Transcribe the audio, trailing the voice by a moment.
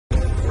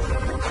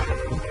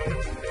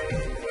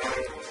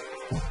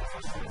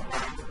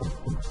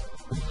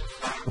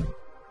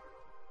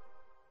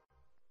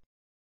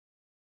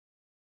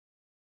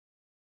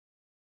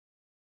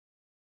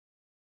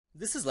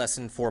This is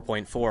lesson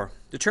 4.4,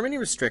 determining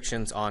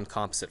restrictions on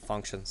composite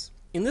functions.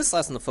 In this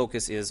lesson, the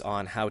focus is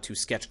on how to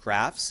sketch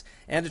graphs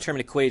and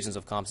determine equations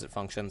of composite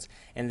functions,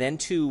 and then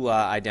to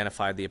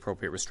identify the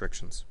appropriate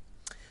restrictions.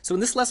 So in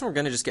this lesson, we're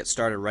going to just get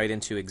started right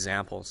into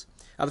examples.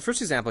 The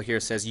first example here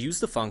says use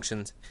the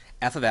functions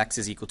f of x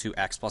is equal to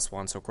x plus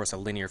 1, so of course a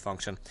linear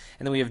function.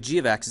 And then we have g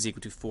of x is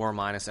equal to 4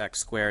 minus x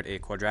squared, a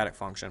quadratic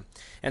function.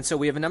 And so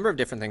we have a number of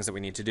different things that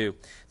we need to do.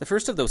 The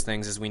first of those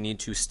things is we need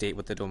to state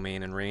what the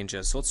domain and range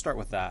is. So let's start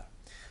with that.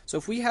 So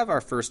if we have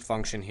our first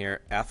function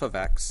here, f of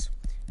x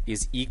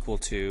is equal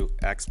to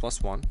x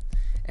plus 1,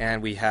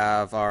 and we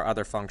have our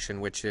other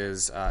function, which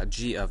is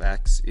g of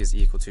x is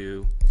equal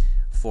to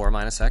 4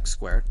 minus x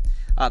squared.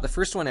 The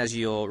first one, as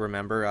you'll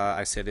remember,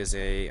 I said is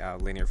a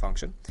linear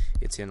function.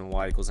 It's in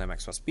y equals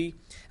mx plus b.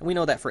 And we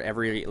know that for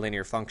every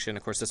linear function,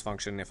 of course this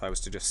function, if I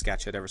was to just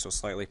sketch it ever so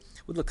slightly,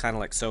 would look kind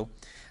of like so.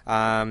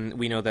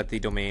 We know that the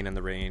domain and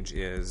the range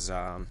is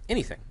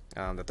anything,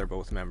 that they're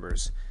both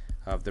members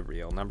of the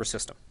real number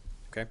system.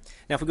 Okay.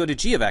 Now if we go to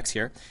g of x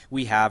here,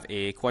 we have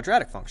a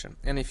quadratic function.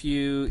 And if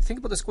you think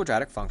about this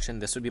quadratic function,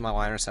 this would be my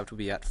y-intercept would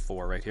be at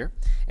 4 right here.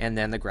 And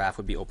then the graph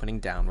would be opening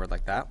downward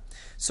like that.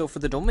 So for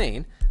the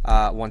domain,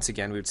 once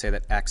again, we would say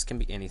that x can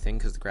be anything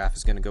because the graph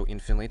is going to go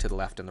infinitely to the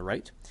left and the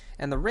right.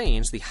 And the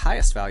range, the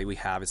highest value we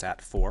have is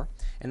at 4.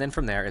 And then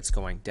from there, it's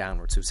going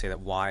downward. So we say that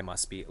y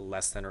must be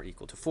less than or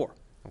equal to 4.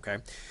 Okay.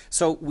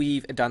 So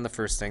we've done the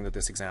first thing that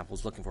this example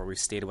is looking for. We've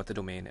stated what the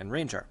domain and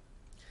range are.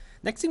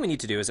 Next thing we need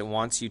to do is it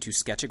wants you to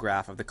sketch a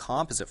graph of the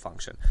composite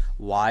function.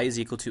 Y is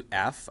equal to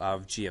f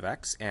of g of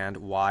x and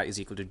y is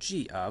equal to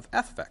g of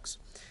f of x.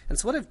 And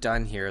so what I've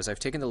done here is I've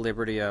taken the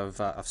liberty of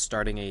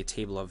starting a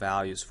table of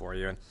values for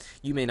you. And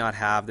you may not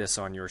have this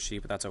on your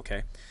sheet, but that's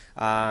okay.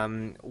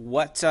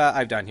 What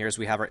I've done here is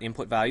we have our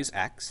input values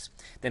x,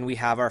 then we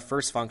have our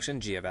first function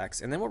g of x,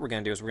 and then what we're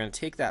going to do is we're going to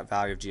take that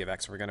value of g of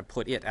x and we're going to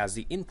put it as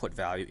the input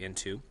value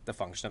into the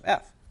function of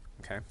f.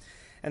 Okay.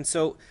 And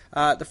so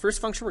the first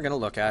function we're going to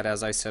look at,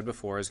 as I said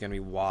before, is going to be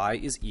y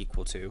is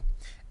equal to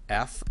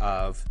f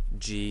of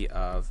g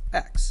of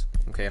x.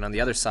 Okay, and on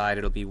the other side,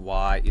 it'll be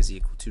y is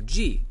equal to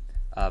g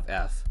of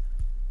f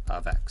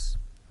of x.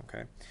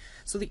 Okay,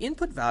 so the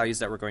input values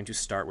that we're going to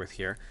start with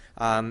here,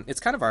 it's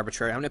kind of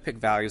arbitrary. I'm going to pick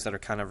values that are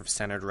kind of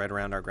centered right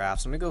around our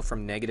graph. So I'm going to go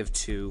from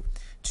 -2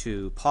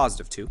 to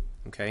 +2.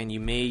 Okay, and you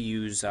may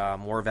use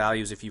more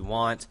values if you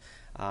want,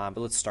 but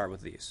let's start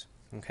with these.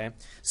 Okay,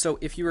 so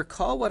if you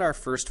recall what our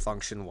first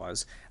function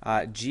was,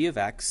 g of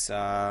x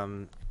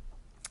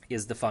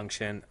is the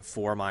function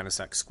 4 minus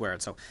x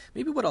squared. So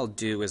maybe what I'll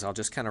do is I'll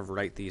just kind of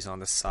write these on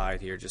the side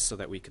here just so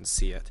that we can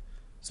see it.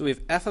 So we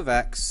have f of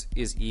x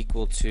is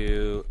equal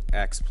to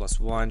x plus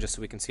 1, just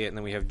so we can see it, and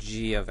then we have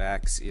g of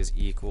x is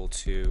equal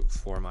to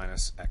 4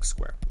 minus x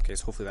squared. Okay,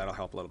 so hopefully that'll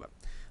help a little bit.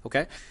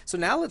 Okay, so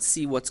now let's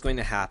see what's going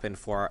to happen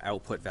for our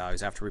output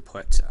values after we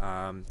put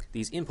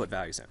these input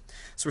values in.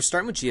 So we're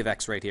starting with g of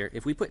x right here.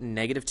 If we put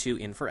 -2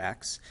 in for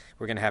x,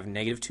 we're going to have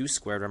 -2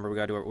 squared. Remember, we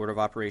got to do our order of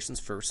operations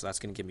first, so that's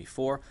going to give me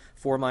 4.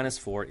 4 minus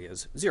 4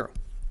 is 0.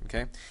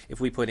 Okay, if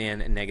we put in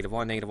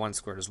 -1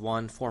 squared is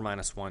 1. 4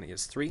 minus 1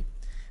 is 3.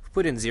 If we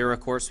put in 0, of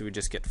course, we would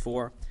just get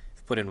 4.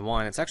 If we put in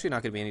 1, it's actually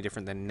not going to be any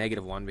different than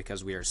 -1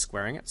 because we are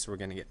squaring it, so we're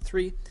going to get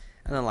 3.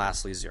 And then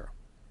lastly, 0.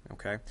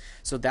 Okay,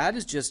 so that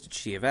is just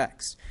g of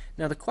x.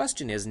 Now the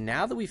question is,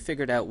 now that we've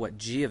figured out what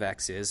g of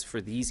x is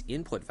for these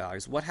input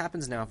values, what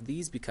happens now if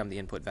these become the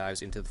input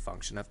values into the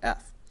function of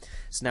f?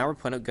 So now we're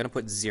going to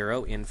put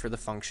 0 in for the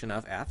function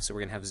of f, so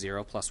we're going to have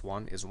 0 plus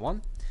 1 is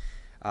 1.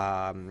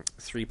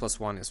 3 plus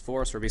 1 is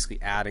 4, so we're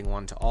basically adding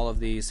 1 to all of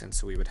these, and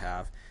so we would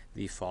have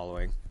the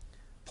following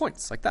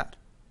points, like that.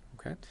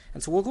 Okay,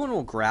 and so we'll go and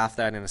we'll graph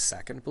that in a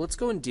second, but let's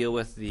go and deal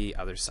with the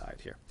other side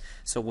here.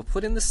 So we'll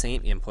put in the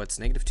same inputs,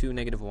 -2,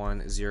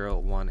 -1, 0,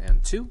 1,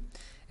 and 2,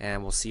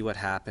 and we'll see what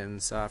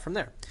happens from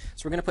there.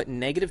 So we're going to put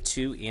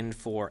 -2 in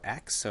for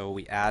x, so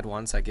we add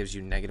 1, so that gives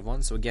you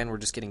 -1. So again, we're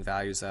just getting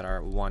values that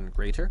are 1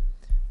 greater.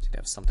 So you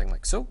have something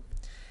like so.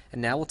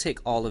 And now we'll take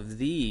all of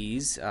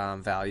these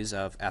values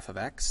of f of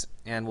x,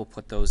 and we'll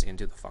put those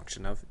into the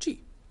function of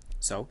g.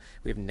 So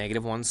we have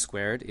 -1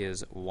 squared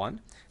is 1.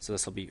 So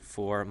this will be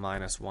 4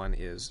 minus 1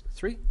 is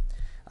 3.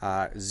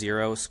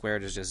 0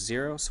 squared is just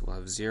 0. So we'll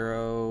have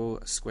 0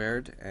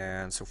 squared.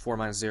 And so 4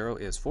 minus 0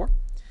 is 4.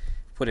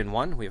 Put in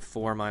 1. We have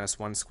 4 minus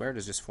 1 squared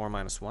is just 4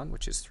 minus 1,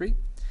 which is 3.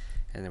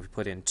 And then if we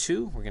put in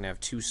 2, we're going to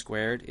have 2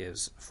 squared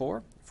is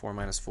 4. 4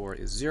 minus 4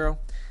 is 0.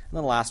 And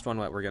then the last one,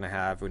 what we're going to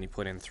have, when you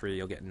put in 3,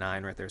 you'll get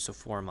 9 right there. So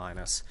 4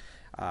 minus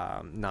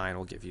 9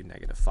 will give you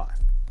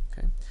 -5.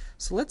 Okay,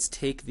 so let's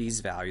take these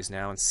values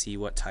now and see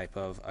what type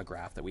of a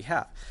graph that we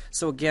have.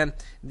 So again,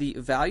 the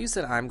values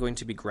that I'm going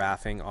to be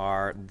graphing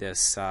are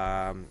this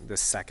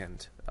this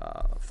second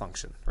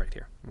function right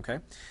here. Okay,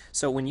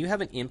 so when you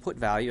have an input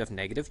value of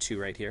 -2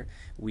 right here,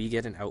 we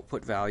get an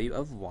output value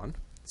of 1.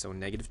 So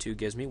 -2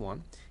 gives me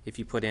 1. If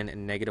you put in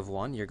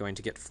 -1, you're going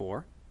to get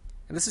 4.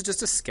 And this is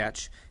just a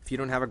sketch. If you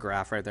don't have a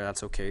graph right there,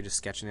 that's okay. Just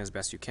sketching it as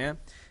best you can.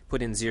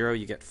 Put in 0,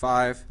 you get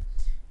 5,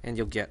 and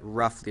you'll get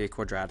roughly a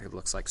quadratic that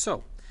looks like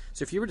so.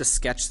 So if you were to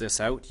sketch this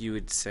out, you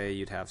would say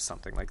you'd have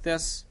something like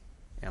this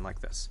and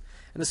like this.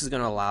 And this is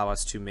going to allow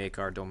us to make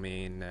our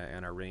domain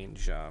and our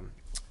range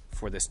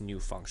for this new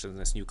function,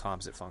 this new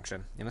composite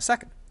function, in a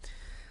second.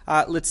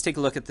 Let's take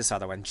a look at this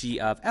other one, g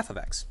of f of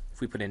x.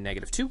 If we put in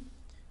 -2,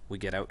 we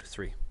get out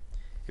 3.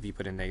 If you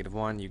put in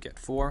 -1, you get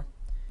 4,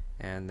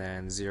 and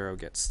then 0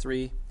 gets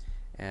 3,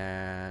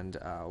 and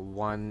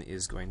 1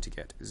 is going to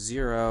get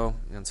 0.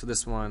 And so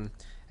this one,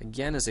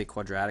 again, is a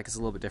quadratic. It's a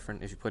little bit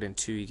different. If you put in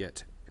 2, you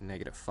get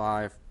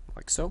 -5,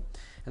 like so.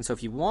 And so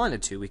if you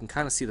wanted to, we can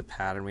kind of see the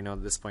pattern. We know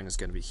that this point is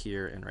going to be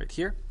here and right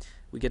here.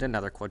 We get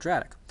another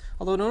quadratic.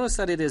 Although notice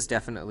that it is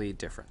definitely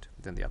different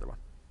than the other one.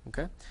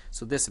 Okay,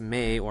 so this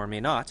may or may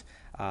not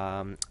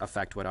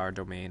affect what our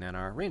domain and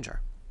our range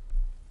are.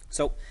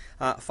 So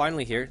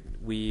finally here,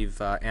 we've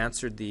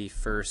answered the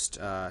first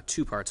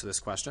 2 parts of this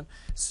question.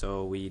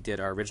 So we did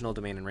our original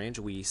domain and range.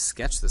 We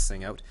sketched this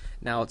thing out.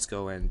 Now let's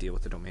go and deal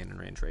with the domain and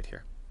range right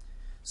here.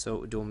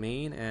 So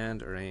domain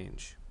and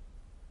range.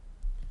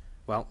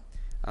 Well,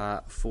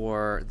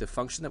 for the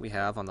function that we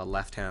have on the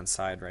left-hand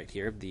side right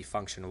here, the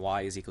function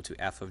y is equal to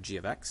f of g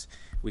of x,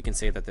 we can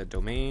say that the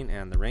domain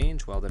and the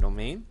range, well, the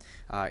domain,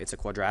 it's a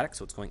quadratic,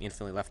 so it's going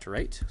infinitely left to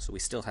right. So we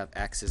still have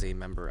x as a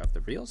member of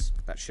the reals.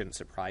 That shouldn't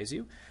surprise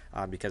you,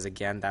 because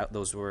again,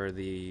 those were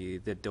the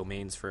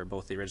domains for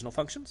both the original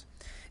functions.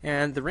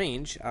 And the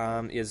range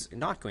is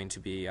not going to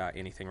be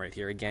anything right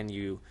here. Again,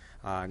 you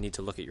need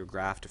to look at your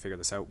graph to figure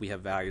this out. We have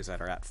values that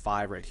are at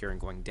 5 right here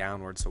and going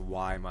downward, so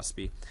y must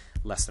be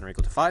less than or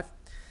equal to 5.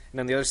 And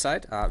on the other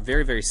side,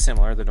 very, very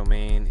similar. The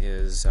domain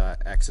is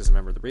x as a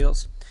member of the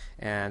reals,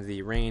 and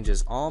the range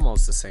is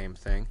almost the same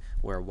thing,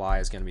 where y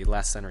is going to be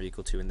less than or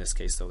equal to, in this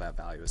case, though, that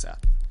value is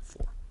at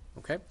 4.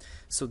 Okay,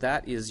 so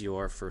that is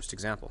your first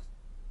example.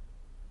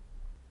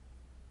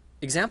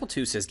 Example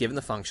 2 says, given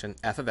the function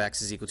f of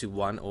x is equal to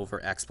 1 over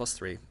x plus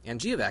 3, and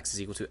g of x is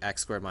equal to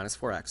x squared minus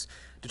 4x,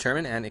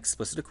 determine an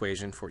explicit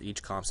equation for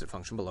each composite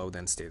function below,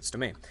 then state its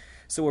domain.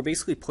 So we're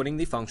basically putting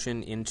the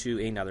function into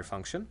another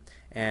function,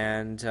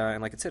 and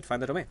like I said,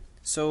 find the domain.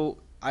 So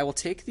I will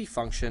take the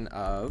function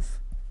of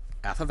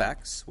f of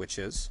x, which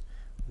is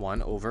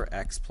 1 over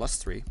x plus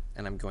 3,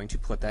 and I'm going to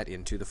put that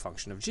into the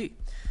function of g.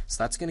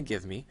 So that's going to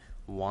give me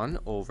 1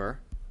 over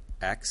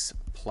x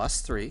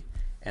plus 3,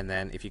 and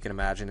then if you can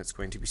imagine, it's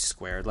going to be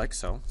squared like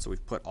so. So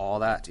we've put all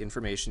that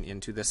information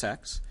into this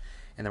x,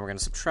 and then we're going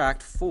to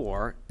subtract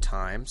 4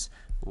 times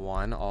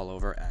 1 all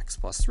over x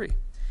plus 3.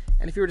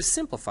 And if you were to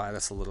simplify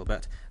this a little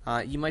bit,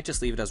 you might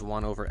just leave it as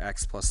 1 over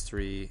x plus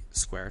 3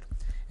 squared.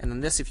 And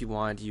then this, if you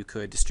wanted, you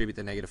could distribute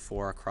the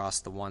 -4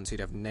 across the 1, so you'd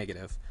have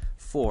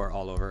 -4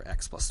 all over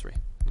x plus 3.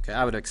 Okay,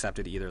 I would have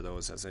accepted either of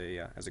those as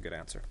a good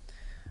answer.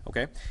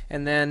 Okay,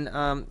 and then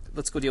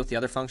let's go deal with the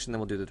other function, then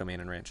we'll do the domain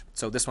and range.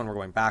 So this one we're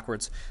going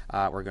backwards.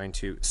 We're going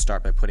to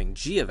start by putting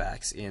g of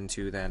x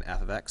into then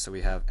f of x. So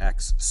we have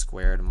x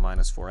squared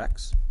minus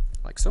 4x,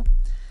 like so.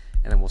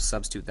 And then we'll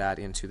substitute that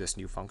into this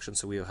new function.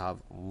 So we'll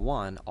have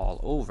 1 all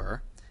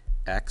over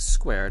x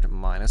squared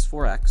minus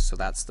 4x. So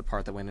that's the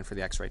part that went in for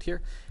the x right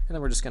here. And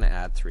then we're just going to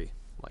add 3,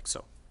 like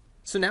so.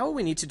 So now what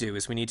we need to do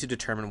is we need to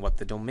determine what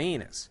the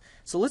domain is.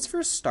 So let's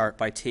first start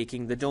by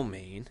taking the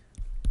domain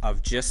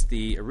of just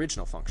the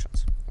original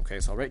functions. Okay,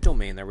 so I'll write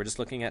domain there. We're just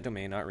looking at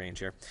domain, not range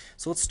here.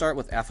 So let's start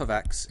with f of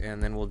x,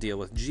 and then we'll deal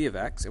with g of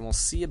x, and we'll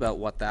see about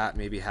what that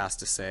maybe has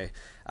to say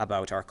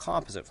about our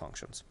composite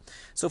functions.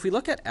 So if we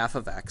look at f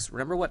of x,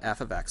 remember what f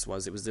of x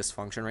was? It was this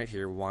function right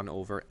here, 1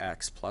 over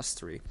x plus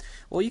 3.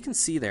 Well, you can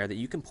see there that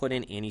you can put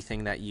in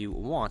anything that you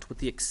want, with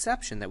the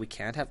exception that we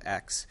can't have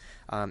x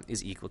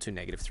is equal to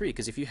 -3,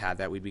 because if you had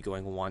that, we'd be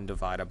going 1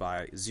 divided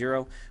by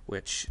 0,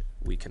 which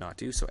we cannot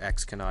do, so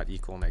x cannot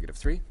equal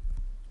 -3.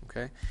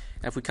 Okay,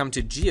 and if we come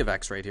to g of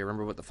x right here,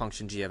 remember what the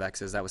function g of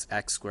x is. That was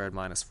x squared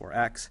minus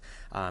 4x.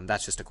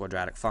 That's just a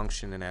quadratic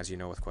function, and as you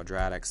know with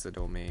quadratics, the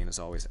domain is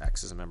always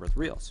x as a member of the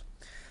reals.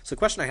 So the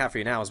question I have for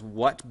you now is,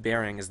 what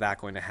bearing is that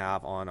going to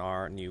have on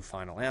our new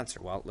final answer?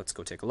 Well, let's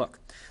go take a look.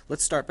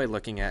 Let's start by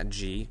looking at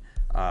g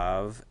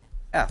of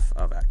f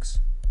of x.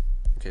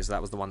 Okay, so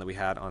that was the one that we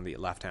had on the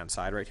left-hand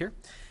side right here.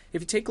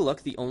 If you take a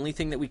look, the only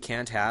thing that we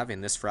can't have in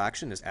this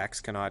fraction is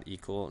x cannot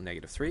equal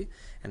 -3,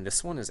 and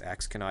this one is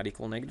x cannot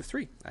equal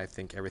 -3. I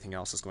think everything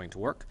else is going to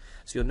work.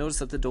 So you'll notice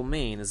that the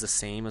domain is the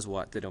same as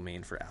what the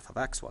domain for f of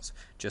x was,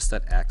 just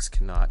that x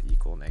cannot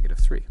equal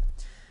 -3.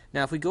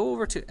 Now if we go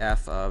over to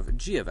f of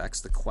g of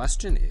x, the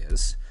question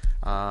is,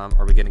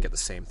 are we going to get the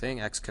same thing?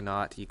 X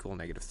cannot equal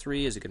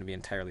 -3. Is it going to be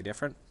entirely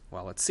different?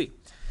 Well, let's see.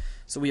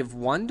 So we have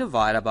 1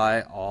 divided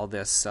by all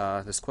this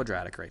this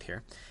quadratic right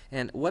here.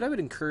 And what I would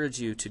encourage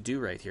you to do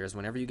right here is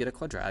whenever you get a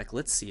quadratic,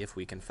 let's see if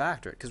we can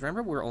factor it. Because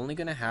remember, we're only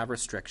going to have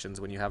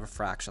restrictions when you have a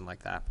fraction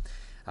like that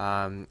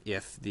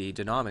if the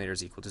denominator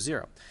is equal to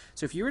 0.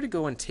 So if you were to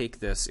go and take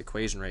this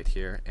equation right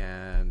here,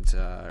 and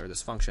or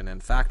this function,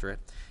 and factor it,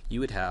 you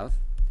would have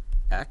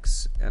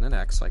x and an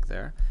x like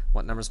there.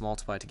 What numbers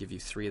multiply to give you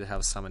 3 that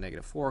have a sum of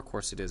 -4? Of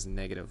course, it is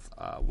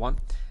 -1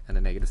 and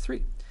a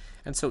 -3.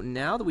 And so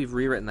now that we've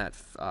rewritten that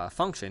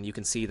function, you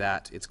can see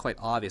that it's quite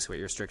obvious what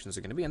your restrictions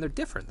are going to be, and they're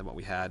different than what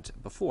we had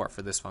before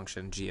for this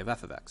function g of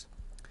f of x.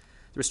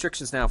 The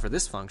restrictions now for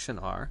this function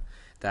are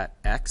that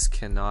x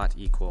cannot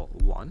equal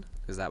 1,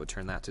 because that would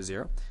turn that to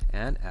 0,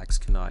 and x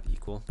cannot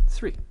equal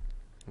 3.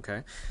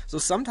 Okay, so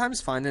sometimes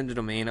finding the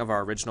domain of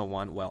our original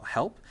one will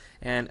help,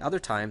 and other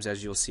times,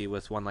 as you'll see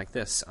with one like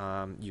this,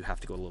 you have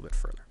to go a little bit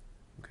further.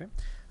 Okay,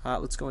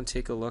 let's go and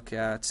take a look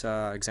at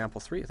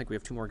example 3. I think we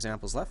have 2 more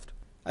examples left.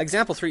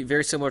 Example 3,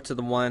 very similar to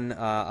the one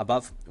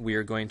above. We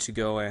are going to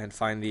go and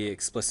find the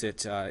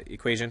explicit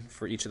equation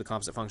for each of the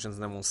composite functions,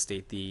 and then we'll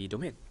state the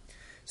domain.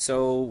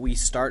 So we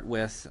start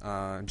with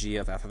g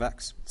of f of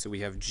x. So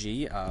we have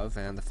g of,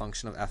 and the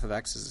function of f of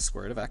x is the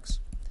square root of x.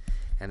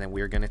 And then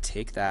we're going to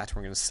take that,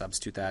 we're going to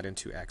substitute that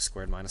into x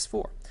squared minus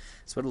 4.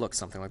 So it'll look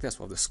something like this.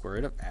 We'll have the square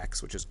root of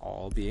x, which is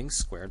all being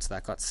squared, so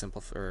that got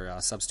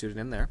substituted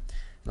in there.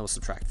 And then we'll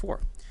subtract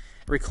 4.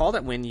 Recall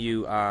that when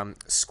you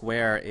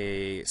square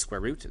a square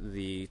root,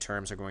 the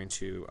terms are going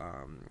to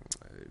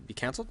be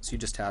canceled, so you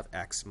just have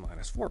x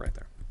minus 4 right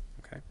there.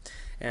 Okay.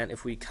 And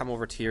if we come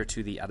over here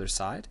to the other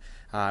side,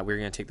 we're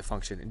going to take the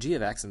function g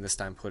of x and this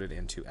time put it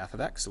into f of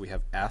x. So we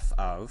have f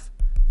of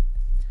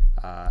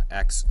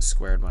x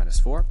squared minus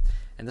 4.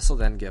 And this will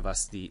then give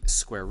us the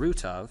square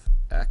root of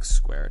x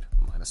squared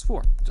minus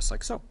 4, just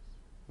like so.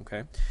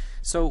 Okay,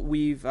 so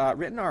we've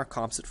written our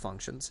composite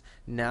functions.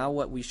 Now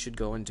what we should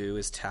go and do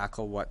is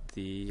tackle what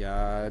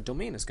the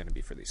domain is going to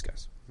be for these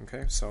guys.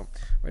 Okay, so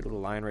write a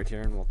little line right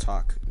here and we'll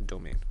talk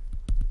domain.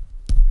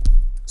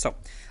 So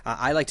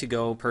I like to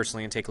go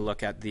personally and take a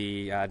look at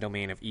the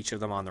domain of each of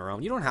them on their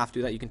own. You don't have to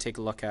do that. You can take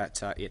a look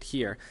at it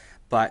here.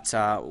 But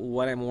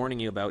what I'm warning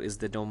you about is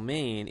the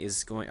domain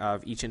is going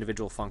of each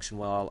individual function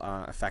will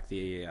affect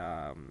the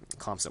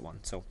composite one.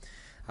 So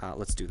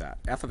let's do that.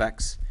 F of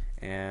x,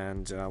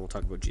 and we'll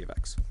talk about g of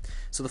x.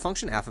 So the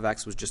function f of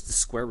x was just the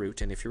square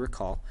root, and if you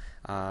recall,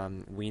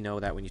 we know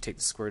that when you take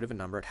the square root of a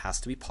number, it has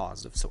to be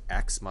positive. So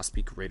x must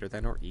be greater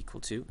than or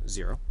equal to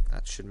 0.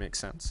 That should make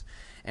sense.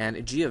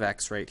 And g of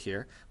x right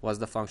here was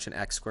the function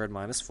x squared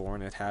minus 4,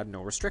 and it had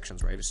no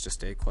restrictions, right? It's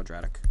just a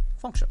quadratic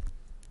function.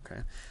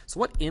 Okay. So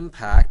what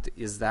impact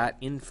is that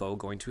info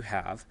going to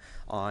have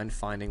on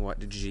finding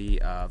what g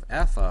of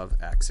f of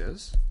x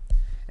is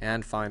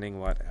and finding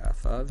what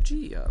f of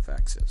g of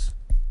x is?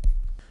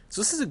 So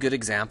this is a good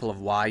example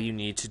of why you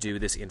need to do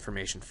this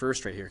information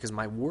first right here, because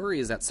my worry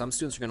is that some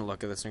students are going to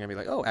look at this and they're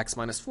going to be like, oh, x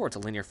minus 4, it's a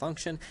linear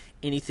function.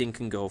 Anything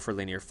can go for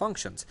linear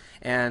functions.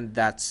 And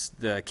that's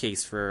the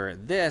case for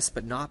this,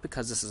 but not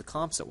because this is a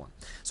composite one.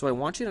 So what I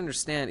want you to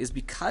understand is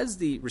because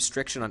the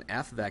restriction on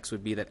f of x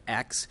would be that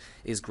x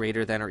is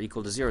greater than or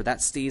equal to 0,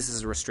 that stays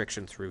as a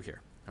restriction through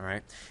here. All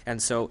right,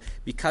 and so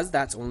because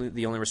that's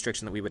the only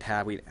restriction that we would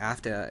have, we'd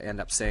have to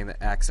end up saying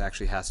that x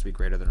actually has to be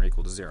greater than or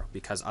equal to 0,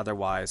 because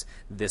otherwise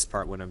this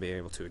part wouldn't be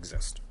able to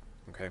exist.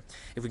 Okay,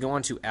 if we go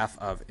on to f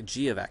of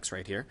g of x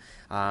right here,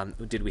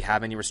 did we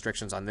have any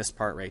restrictions on this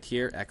part right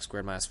here, x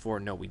squared minus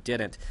 4? No, we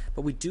didn't,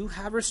 but we do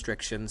have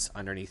restrictions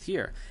underneath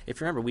here. If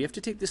you remember, we have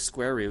to take the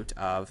square root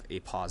of a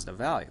positive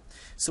value.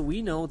 So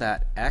we know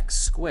that x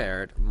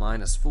squared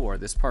minus 4,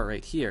 this part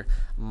right here,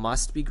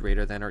 must be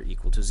greater than or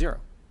equal to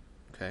 0.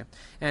 Okay.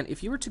 And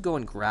if you were to go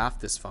and graph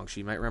this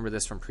function, you might remember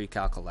this from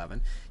Pre-Calc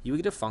 11, you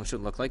would get a function that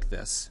would look like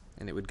this,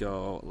 and it would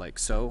go like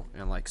so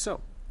and like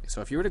so.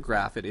 So if you were to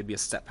graph it, it'd be a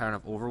step pattern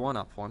of over 1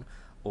 up 1,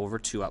 over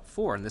 2 up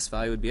 4, and this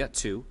value would be at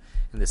 2,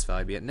 and this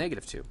value would be at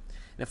negative 2. And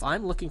if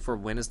I'm looking for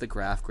when is the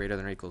graph greater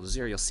than or equal to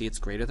 0, you'll see it's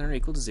greater than or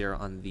equal to 0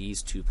 on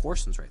these two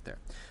portions right there.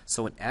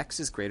 So when x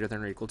is greater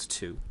than or equal to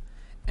 2,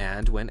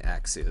 and when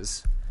x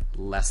is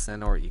less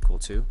than or equal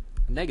to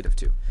negative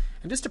 2.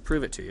 And just to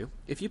prove it to you,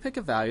 if you pick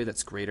a value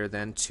that's greater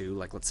than 2,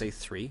 like let's say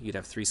 3, you'd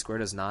have 3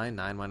 squared is 9,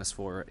 9 minus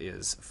 4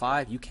 is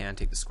 5, you can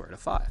take the square root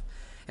of 5.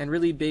 And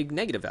really big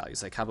negative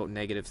values, like how about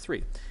negative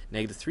 3?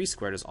 Negative 3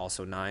 squared is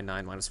also 9,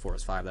 9 minus 4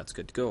 is 5, that's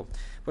good to go.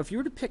 But if you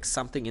were to pick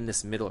something in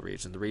this middle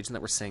region, the region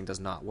that we're saying does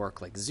not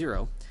work, like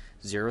 0,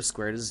 0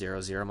 squared is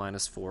 0, 0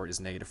 minus 4 is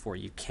negative 4,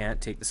 you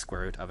can't take the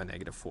square root of a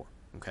negative 4.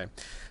 Okay,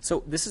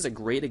 so this is a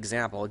great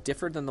example,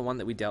 different than the one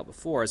that we dealt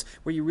before, is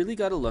where you really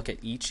got to look at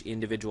each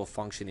individual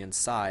function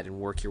inside and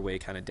work your way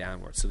kind of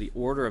downward. So the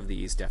order of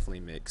these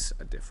definitely makes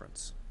a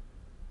difference.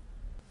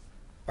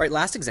 All right,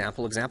 last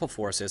example, example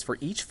 4 says, for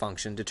each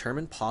function,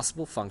 determine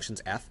possible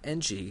functions f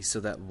and g so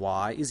that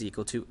y is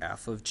equal to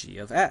f of g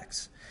of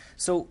x.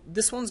 So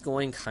this one's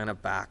going kind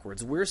of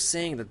backwards. We're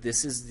saying that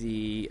this is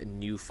the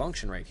new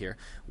function right here.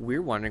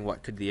 We're wondering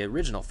what could the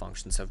original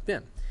functions have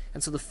been.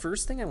 And so the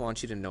first thing I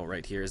want you to note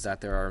right here is that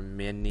there are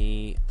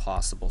many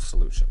possible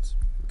solutions.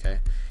 Okay,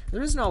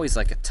 there isn't always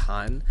like a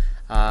ton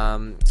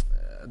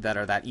that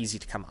are that easy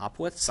to come up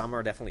with. Some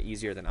are definitely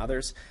easier than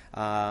others,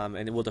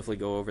 and we'll definitely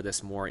go over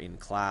this more in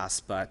class,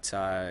 but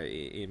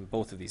in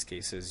both of these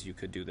cases you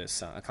could do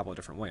this a couple of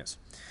different ways.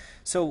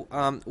 So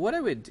what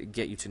I would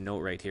get you to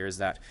note right here is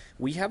that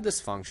we have this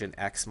function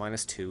x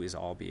minus 2 is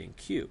all being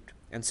cubed.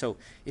 And so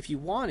if you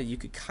wanted, you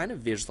could kind of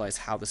visualize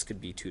how this could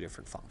be two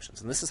different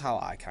functions. And this is how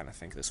I kind of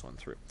think this one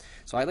through.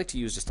 So I like to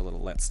use just a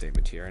little let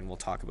statement here, and we'll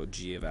talk about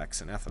g of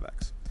x and f of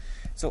x.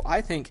 So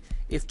I think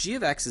if g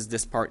of x is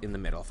this part in the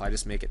middle, if I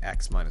just make it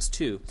x minus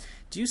 2,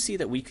 do you see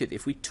that we could,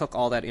 if we took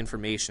all that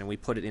information and we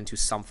put it into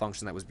some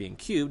function that was being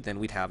cubed, then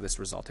we'd have this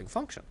resulting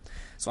function.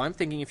 So I'm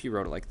thinking if you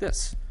wrote it like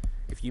this,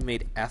 if you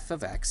made f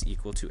of x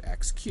equal to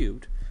x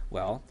cubed,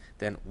 well,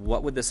 then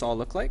what would this all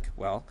look like?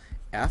 Well,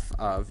 f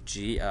of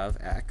g of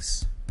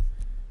x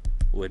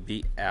would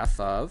be f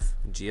of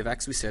g of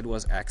x, we said,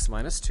 was x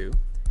minus 2.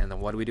 And then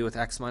what do we do with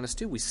x minus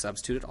 2? We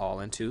substitute it all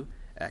into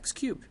x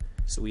cubed.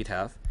 So we'd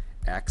have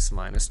x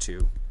minus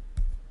 2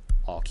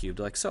 all cubed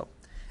like so.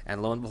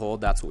 And lo and behold,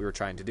 that's what we were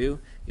trying to do.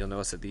 You'll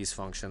notice that these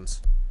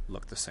functions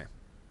look the same.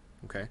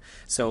 Okay,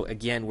 so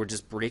again, we're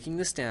just breaking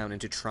this down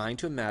into trying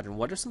to imagine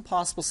what are some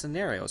possible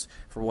scenarios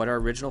for what our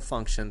original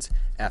functions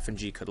f and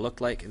g could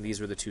look like, and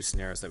these were the two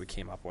scenarios that we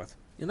came up with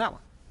in that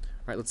one. All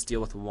right, let's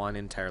deal with one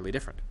entirely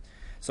different.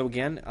 So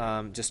again,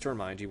 just to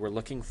remind you, we're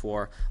looking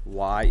for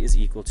y is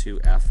equal to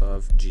f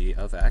of g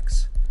of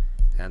x,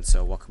 and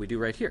so what could we do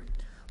right here?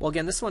 Well,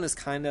 again, this one is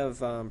kind of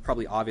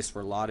probably obvious for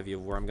a lot of you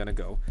of where I'm going to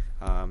go.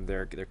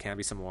 There can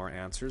be some more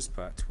answers,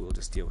 but we'll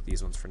just deal with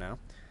these ones for now.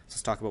 So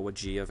let's talk about what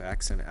g of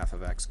x and f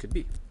of x could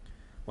be.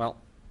 Well,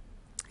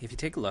 if you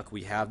take a look,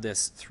 we have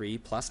this 3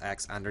 plus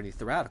x underneath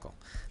the radical.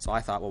 So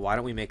I thought, well, why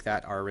don't we make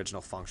that our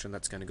original function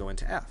that's going to go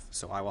into f?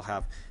 So I will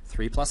have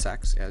 3 plus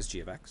x as g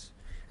of x,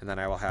 and then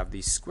I will have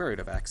the square root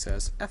of x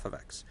as f of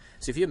x.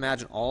 So if you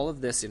imagine all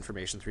of this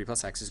information, 3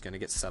 plus x is going to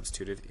get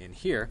substituted in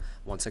here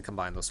once I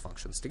combine those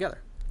functions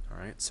together. All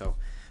right, so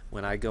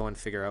when I go and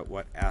figure out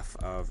what f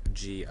of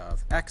g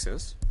of x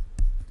is,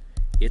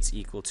 it's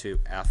equal to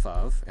f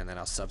of, and then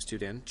I'll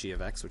substitute in g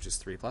of x, which is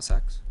 3 plus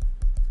x.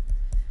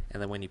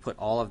 And then when you put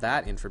all of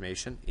that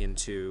information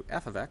into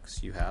f of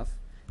x, you have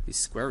the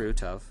square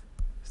root of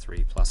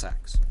 3 plus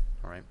x.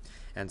 All right,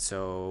 and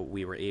so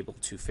we were able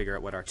to figure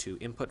out what our two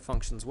input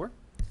functions were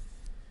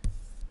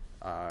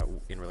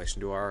in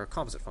relation to our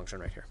composite function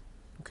right here.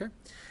 Okay,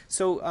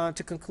 so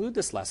to conclude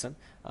this lesson,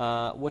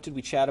 what did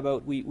we chat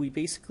about? We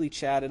basically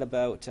chatted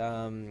about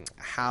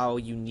how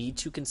you need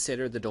to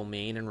consider the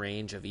domain and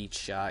range of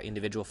each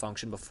individual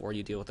function before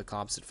you deal with the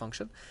composite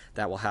function.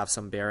 That will have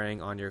some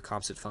bearing on your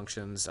composite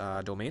function's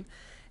domain.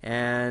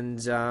 And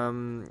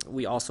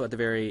we also, at the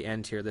very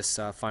end here, this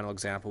final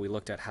example, we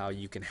looked at how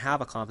you can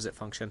have a composite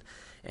function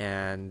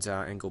and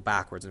go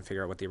backwards and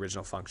figure out what the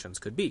original functions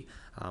could be,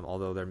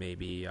 although there may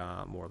be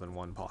more than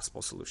one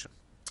possible solution.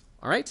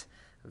 All right.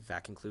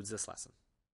 That concludes this lesson.